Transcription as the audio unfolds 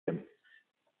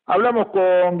Hablamos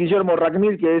con Guillermo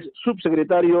Rajmil, que es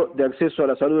subsecretario de Acceso a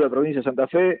la Salud de la provincia de Santa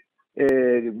Fe.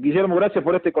 Guillermo, gracias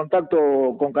por este contacto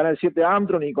con Canal 7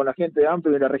 Armstrong y con la gente de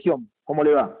Armstrong de la región. ¿Cómo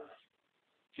le va?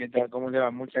 ¿Qué tal? ¿Cómo le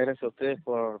va? Muchas gracias a ustedes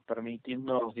por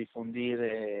permitirnos difundir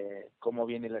cómo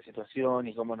viene la situación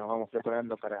y cómo nos vamos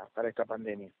preparando para esta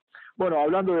pandemia. Bueno,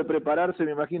 hablando de prepararse,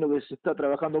 me imagino que se está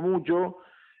trabajando mucho.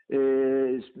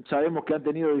 Sabemos que han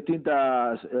tenido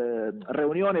distintas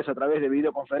reuniones a través de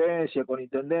videoconferencia con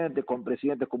intendentes, con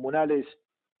presidentes comunales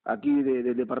aquí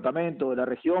del departamento, de la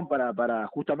región, para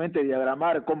justamente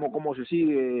diagramar cómo se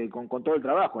sigue con todo el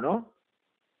trabajo, ¿no?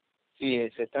 Sí,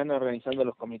 se están organizando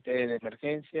los comités de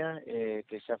emergencia,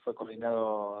 que ya fue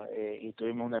coordinado y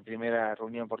tuvimos una primera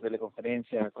reunión por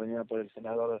teleconferencia coordinada por el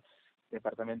senador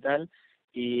departamental.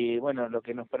 Y bueno, lo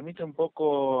que nos permite un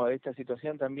poco esta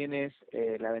situación también es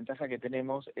la ventaja que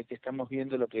tenemos es que estamos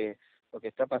viendo lo que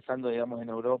está pasando, digamos, en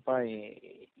Europa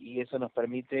y eso nos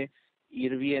permite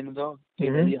ir viendo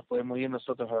qué medidas podemos ir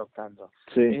nosotros adoptando.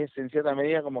 Sí. Es en cierta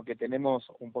medida como que tenemos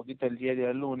un poquito el diario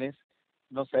del lunes.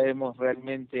 No sabemos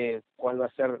realmente cuál va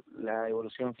a ser la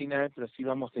evolución final, pero sí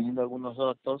vamos teniendo algunos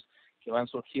datos que van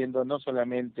surgiendo no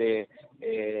solamente,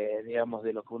 digamos,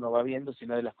 de lo que uno va viendo,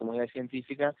 sino de las comunidades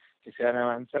científicas que se van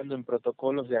avanzando en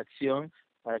protocolos de acción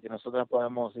para que nosotros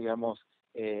podamos, digamos,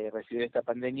 recibir esta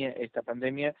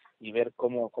pandemia y ver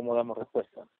cómo damos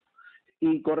respuesta.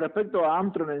 Y con respecto a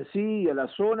Armstrong en sí y a la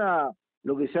zona,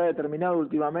 lo que se ha determinado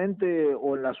últimamente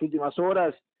o en las últimas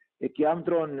horas es que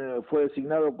Armstrong fue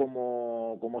designado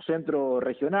como centro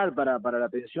regional para la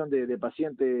atención de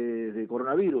pacientes de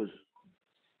coronavirus.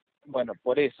 Bueno,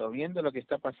 por eso, viendo lo que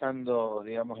está pasando,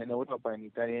 digamos, en Europa, en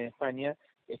Italia y en España,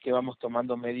 es que vamos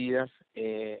tomando medidas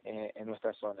en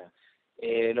nuestra zona.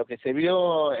 Lo que se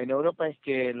vio en Europa es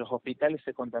que los hospitales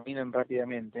se contaminan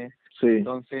rápidamente, sí.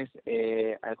 Entonces,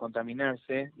 al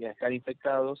contaminarse y al estar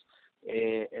infectados,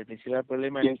 el principal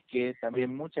problema es que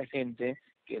también mucha gente,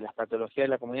 que las patologías de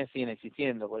la comunidad siguen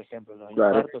existiendo, por ejemplo, los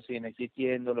infartos siguen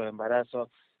existiendo, los embarazos,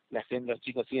 los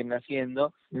chicos siguen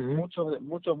naciendo,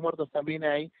 muchos muertos también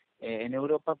hay en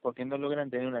Europa porque no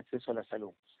logran tener un acceso a la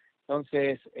salud.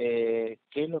 Entonces, ¿qué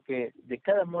es lo que, de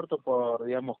cada muerto por,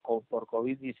 digamos, por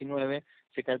COVID-19,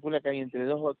 se calcula que hay entre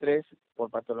 2 o 3 por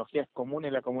patologías comunes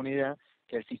en la comunidad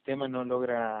que el sistema no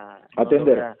logra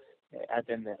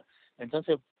atender.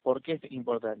 Entonces, ¿por qué es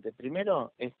importante?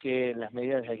 Primero, es que las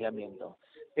medidas de aislamiento.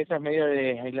 Esas medidas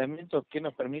de aislamiento, ¿qué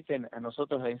nos permiten a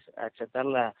nosotros? Es achatar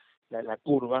la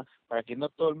curva para que no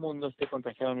todo el mundo esté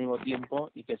contagiado al mismo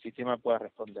tiempo y que el sistema pueda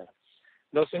responder.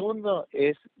 Lo segundo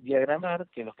es diagramar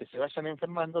que los que se vayan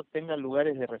enfermando tengan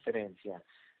lugares de referencia.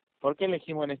 ¿Por qué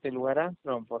elegimos en este lugar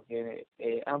Armstrong? Porque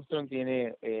Armstrong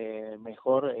tiene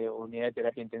mejor unidad de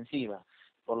terapia intensiva.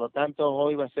 Por lo tanto,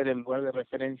 hoy va a ser el lugar de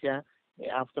referencia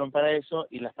Armstrong para eso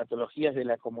y las patologías de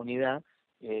la comunidad,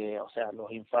 o sea,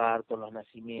 los infartos, los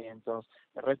nacimientos,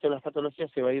 el resto de las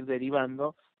patologías se va a ir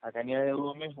derivando a Cañada de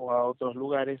Gómez o a otros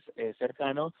lugares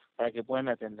cercanos para que puedan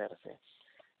atenderse.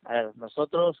 A ver,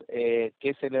 nosotros,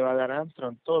 ¿qué se le va a dar a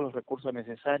Armstrong? Todos los recursos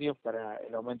necesarios para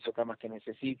el aumento de camas que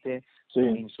necesite,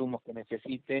 los insumos que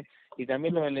necesite, y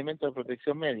también los elementos de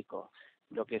protección médico.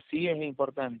 Lo que sí es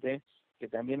importante, que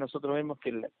también nosotros vemos que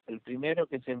el primero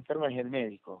que se enferma es el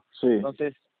médico.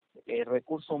 Entonces, el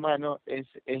recurso humano es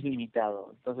limitado.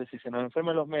 Entonces, si se nos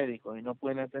enferman los médicos y no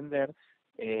pueden atender,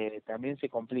 también se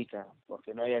complica,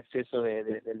 porque no hay acceso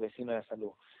del vecino de la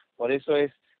salud. Por eso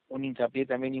es un hincapié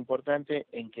también importante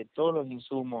en que todos los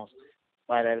insumos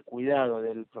para el cuidado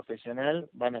del profesional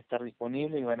van a estar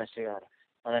disponibles y van a llegar.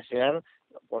 Van a llegar,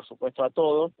 por supuesto, a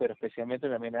todos, pero especialmente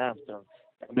también a Armstrong.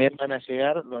 También van a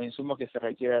llegar los insumos que se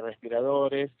requieren,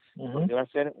 respiradores, porque va a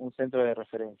ser un centro de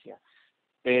referencia.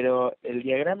 Pero el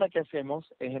diagrama que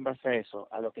hacemos es en base a eso.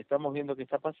 A lo que estamos viendo que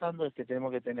está pasando es que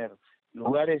tenemos que tener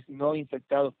lugares no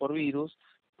infectados por virus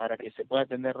para que se pueda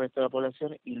atender el resto de la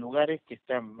población y lugares que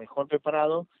están mejor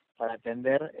preparados para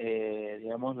atender,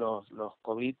 digamos, los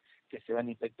COVID que se van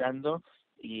infectando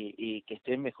y que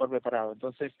estén mejor preparados.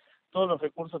 Entonces, todos los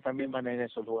recursos también van a ir a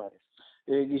esos lugares.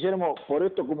 Guillermo, por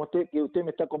esto que usted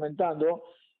me está comentando,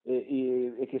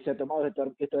 y es que se ha tomado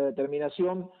esta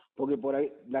determinación, porque por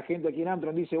ahí la gente aquí en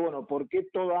Armstrong dice, bueno, ¿por qué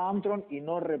todo Armstrong y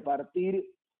no repartir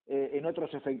en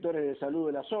otros efectores de salud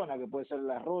de la zona, que puede ser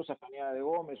Las Rosas, Cañada de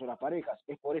Gómez o Las Parejas?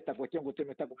 Es por esta cuestión que usted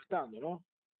me está comentando, ¿no?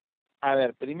 A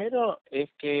ver, primero es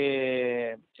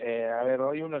que,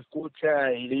 hoy uno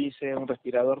escucha y dice un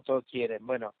respirador todos quieren.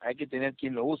 Bueno, hay que tener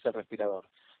quien lo use el respirador.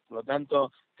 Por lo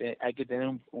tanto, hay que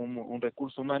tener un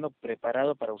recurso humano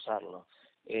preparado para usarlo.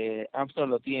 Armstrong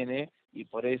lo tiene, y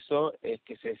por eso es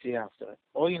que se decide Armstrong.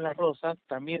 Hoy en Las Rosas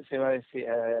también se va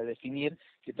a definir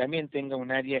que también tenga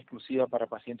un área exclusiva para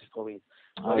pacientes COVID.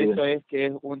 Por eso es que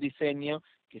es un diseño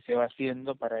que se va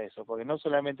haciendo para eso, porque no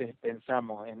solamente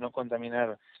pensamos en no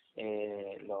contaminar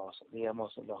los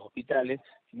hospitales,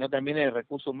 sino también el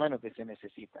recurso humano que se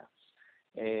necesita.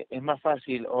 Es más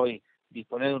fácil hoy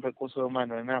disponer de un recurso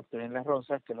humano en Armstrong, en Las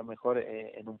Rosas, que a lo mejor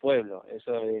en un pueblo.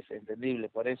 Eso es entendible.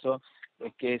 Por eso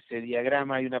es que ese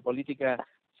diagrama, hay una política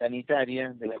sanitaria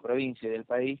de la provincia y del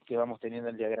país que vamos teniendo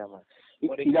el diagrama.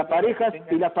 Y las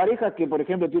parejas que, por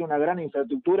ejemplo, tienen una gran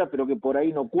infraestructura, pero que por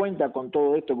ahí no cuenta con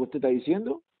todo esto que usted está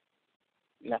diciendo.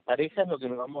 Las parejas lo que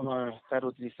vamos a estar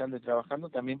utilizando y trabajando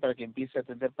también para que empiece a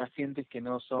atender pacientes que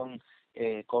no son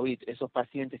COVID, esos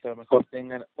pacientes que a lo mejor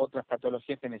tengan otras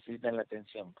patologías que necesitan la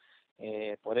atención.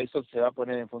 Por eso se va a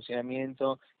poner en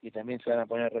funcionamiento y también se van a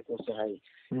poner recursos ahí.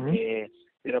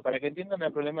 Pero para que entiendan la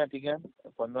problemática,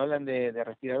 cuando hablan de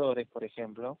respiradores, por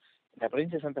ejemplo, la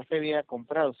provincia de Santa Fe había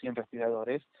comprado 100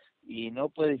 respiradores y no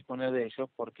puede disponer de ellos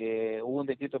porque hubo un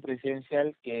decreto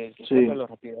presidencial que el que compra los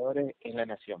respiradores es la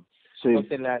nación.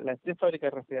 Entonces las 3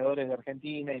 fábricas de respiradores de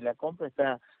Argentina y la compra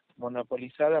está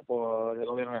monopolizada por el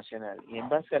gobierno nacional y en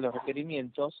base a los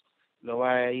requerimientos lo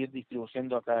va a ir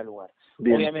distribuyendo a cada lugar.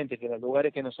 Obviamente que los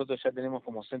lugares que nosotros ya tenemos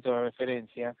como centro de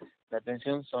referencia, la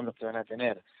atención son los que van a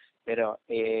tener. Pero,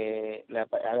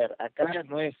 a ver, acá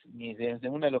no es ni desde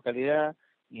una localidad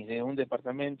ni de un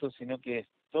departamento, sino que es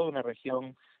toda una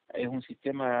región, es un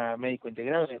sistema médico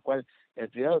integrado en el cual el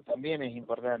privado también es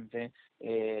importante,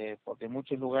 porque en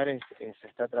muchos lugares se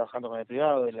está trabajando con el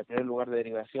privado, el primer lugar de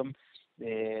derivación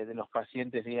de los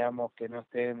pacientes, digamos, que no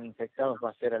estén infectados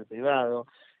va a ser al privado,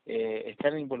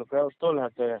 están involucrados todos los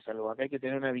actores de la salud. Acá hay que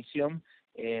tener una visión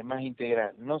más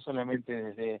integral, no solamente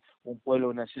desde un pueblo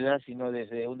o una ciudad, sino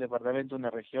desde un departamento, una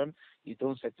región y todo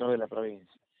un sector de la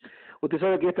provincia. Usted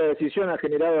sabe que esta decisión ha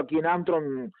generado aquí en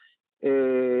Armstrong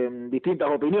distintas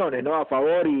opiniones, ¿no? A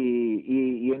favor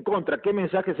y en contra. ¿Qué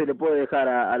mensaje se le puede dejar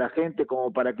a la gente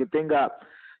como para que tenga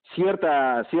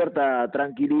cierta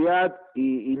tranquilidad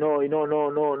y no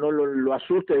lo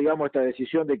asuste, digamos, esta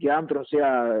decisión de que Armstrong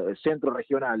sea centro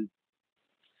regional?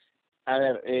 A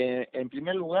ver, en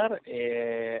primer lugar,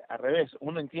 al revés,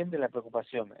 uno entiende la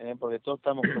preocupación, porque todos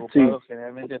estamos preocupados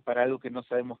generalmente para algo que no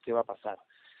sabemos qué va a pasar.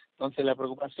 Entonces la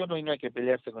preocupación hoy no hay que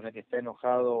pelearse con el que está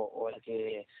enojado o el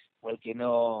que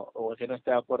no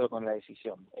está de acuerdo con la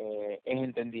decisión. Es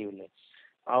entendible.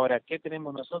 Ahora, ¿qué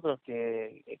tenemos nosotros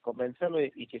que convencerlo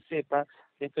y que sepa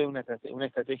que esto es una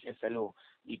estrategia de salud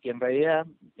y que en realidad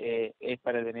es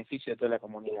para el beneficio de toda la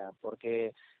comunidad?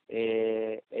 Porque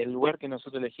el lugar que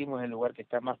nosotros elegimos es el lugar que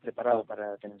está más preparado para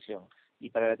la atención y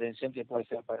para la atención que puede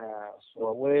ser para su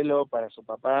abuelo, para su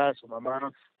papá, su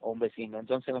mamá o un vecino.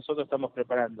 Entonces nosotros estamos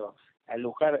preparando al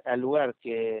lugar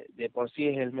que de por sí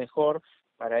es el mejor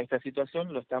para esta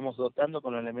situación, lo estamos dotando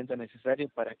con los elementos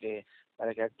necesarios para que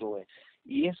actúe.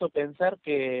 Y eso pensar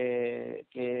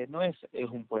que no es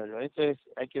un pueblo, esto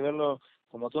hay que verlo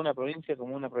como toda una provincia,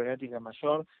 como una problemática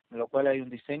mayor, en lo cual hay un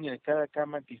diseño de cada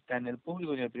cama que está en el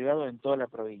público y en el privado en toda la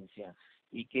provincia.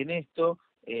 Y que en esto,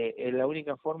 la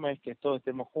única forma es que todos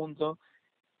estemos juntos,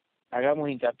 hagamos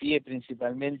hincapié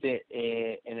principalmente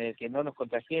en el que no nos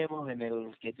contagiemos, en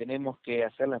el que tenemos que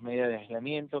hacer las medidas de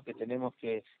aislamiento,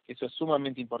 que eso es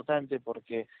sumamente importante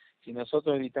porque si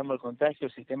nosotros evitamos el contagio,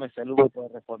 el sistema de salud puede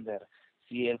responder.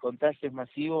 Si el contagio es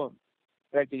masivo,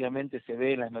 prácticamente se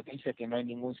ve en las noticias que no hay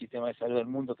ningún sistema de salud del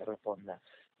mundo que responda.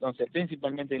 Entonces,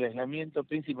 principalmente el aislamiento,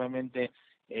 principalmente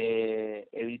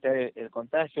evitar el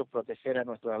contagio, proteger a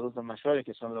nuestros adultos mayores,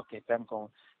 que son los que están con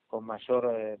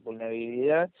mayor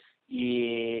vulnerabilidad,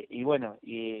 y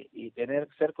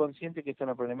ser consciente que esta es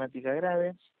una problemática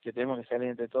grave, que tenemos que salir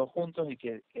entre todos juntos y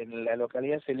que en la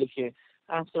localidad se elige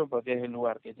Armstrong porque es el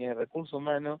lugar que tiene recursos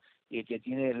humanos y que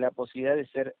tiene la posibilidad de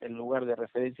ser el lugar de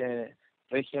referencia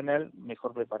regional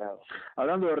mejor preparado.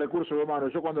 Hablando de recursos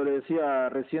humanos, yo cuando le decía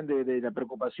recién de la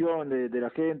preocupación de la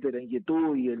gente, la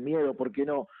inquietud y el miedo, ¿por qué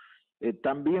no?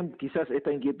 También quizás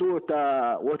esta inquietud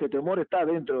o este temor está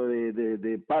dentro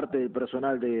de parte del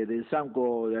personal del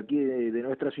SAMCO de aquí de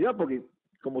nuestra ciudad, porque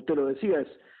como usted lo decía,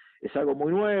 es algo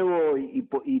muy nuevo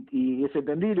y es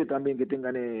entendible también que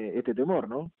tengan este temor,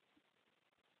 ¿no?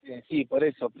 Sí, por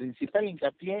eso, principal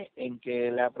hincapié en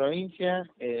que la provincia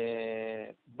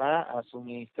va a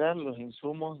suministrar los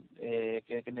insumos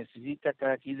que necesita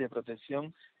cada kit de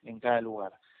protección en cada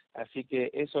lugar. Así que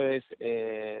eso es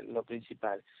lo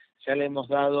principal. Ya le hemos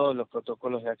dado los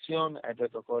protocolos de acción, hay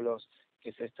protocolos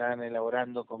que se están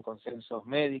elaborando con consensos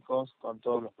médicos, con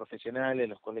todos los profesionales,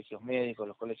 los colegios médicos,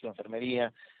 los colegios de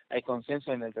enfermería, hay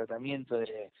consenso en el tratamiento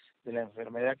de la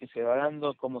enfermedad que se va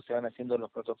dando, cómo se van haciendo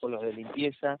los protocolos de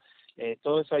limpieza,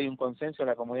 todo eso hay un consenso,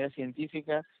 la comunidad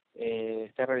científica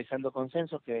está realizando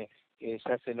consensos que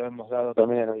ya se lo hemos dado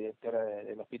también a la directora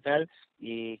del hospital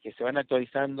y que se van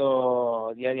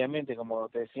actualizando diariamente, como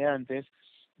te decía antes.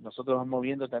 Nosotros vamos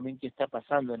viendo también qué está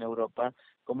pasando en Europa,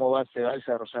 se va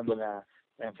desarrollando la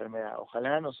enfermedad.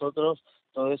 Ojalá a nosotros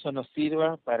todo eso nos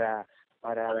sirva para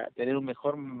tener un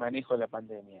mejor manejo de la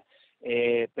pandemia.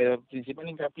 Pero el principal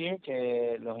hincapié es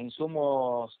que los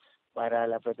insumos para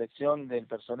la protección del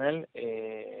personal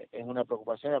es una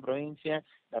preocupación de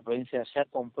la provincia ya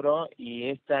compró y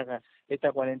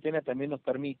esta cuarentena también nos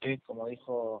permite, como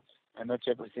dijo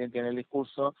anoche el presidente en el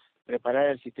discurso, preparar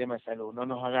el sistema de salud, no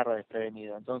nos agarra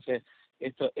desprevenido. Entonces,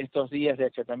 estos días de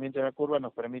achatamiento de la curva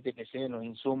nos permite que lleguen los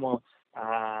insumos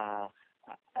a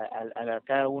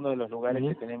cada uno de los lugares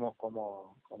que tenemos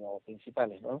como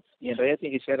principales, ¿no? Y en realidad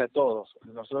tiene que llegar a todos.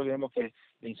 Nosotros queremos que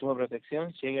el insumo de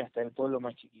protección llegue hasta el pueblo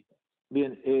más chiquito.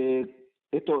 Bien,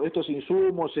 estos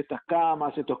insumos, estas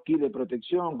camas, estos kits de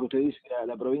protección que usted dice que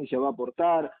la provincia va a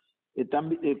aportar,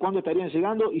 ¿cuándo estarían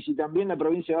llegando? Y si también la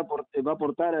provincia va a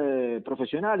aportar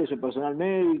profesionales o personal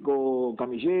médico,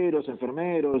 camilleros,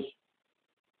 enfermeros.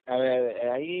 A ver,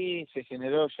 ahí se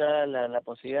generó ya la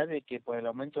posibilidad de que por el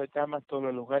aumento de camas todos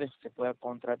los lugares se pueda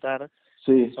contratar.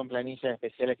 Sí. Son planillas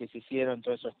especiales que se hicieron,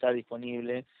 todo eso está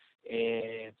disponible.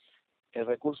 El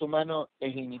recurso humano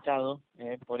es limitado,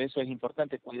 por eso es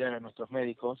importante cuidar a nuestros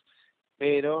médicos,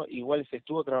 pero igual se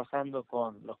estuvo trabajando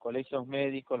con los colegios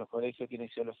médicos, los colegios de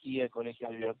kinesiología, el colegio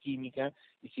de bioquímica,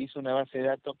 y se hizo una base de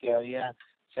datos que había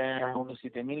ya unos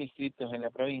 7.000 inscritos en la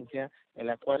provincia, en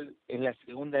la cual es la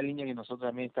segunda línea que nosotros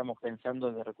también estamos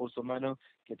pensando de recursos humanos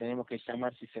que tenemos que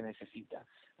llamar si se necesita.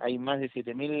 Hay más de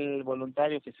 7.000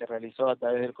 voluntarios que se realizó a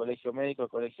través del colegio médico, el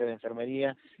colegio de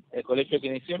enfermería, el colegio de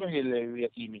kinesiólogos y el de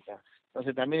bioquímica.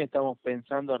 Entonces también estamos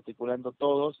pensando, articulando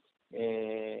todos,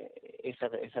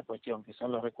 esa cuestión, que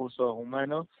son los recursos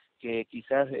humanos, que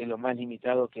quizás es lo más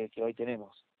limitado que hoy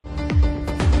tenemos.